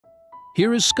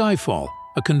Here is Skyfall,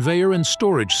 a conveyor and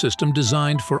storage system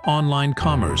designed for online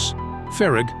commerce.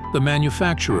 Ferrig, the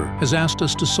manufacturer, has asked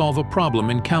us to solve a problem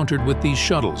encountered with these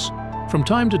shuttles. From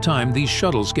time to time, these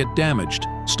shuttles get damaged,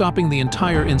 stopping the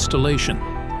entire installation.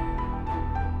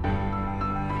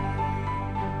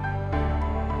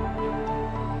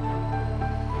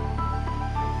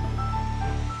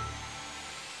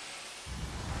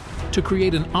 To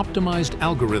create an optimized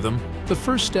algorithm, the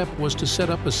first step was to set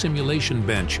up a simulation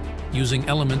bench using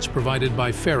elements provided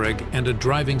by Ferrig and a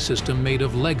driving system made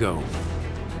of Lego.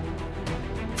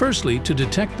 Firstly, to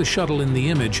detect the shuttle in the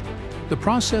image, the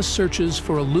process searches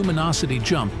for a luminosity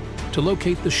jump to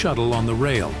locate the shuttle on the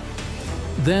rail.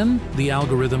 Then, the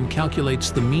algorithm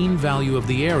calculates the mean value of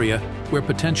the area where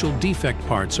potential defect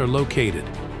parts are located.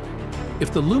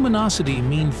 If the luminosity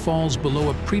mean falls below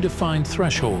a predefined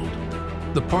threshold,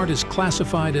 the part is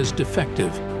classified as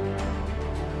defective.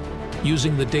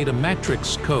 Using the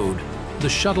Datamatrix code, the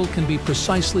shuttle can be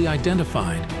precisely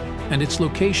identified, and its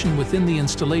location within the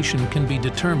installation can be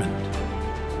determined.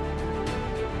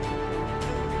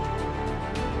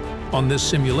 On this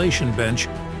simulation bench,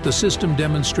 the system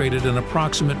demonstrated an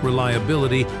approximate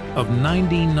reliability of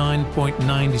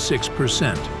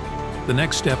 99.96%. The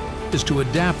next step is to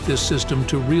adapt this system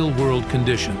to real-world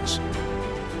conditions.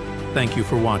 Thank you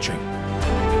for watching.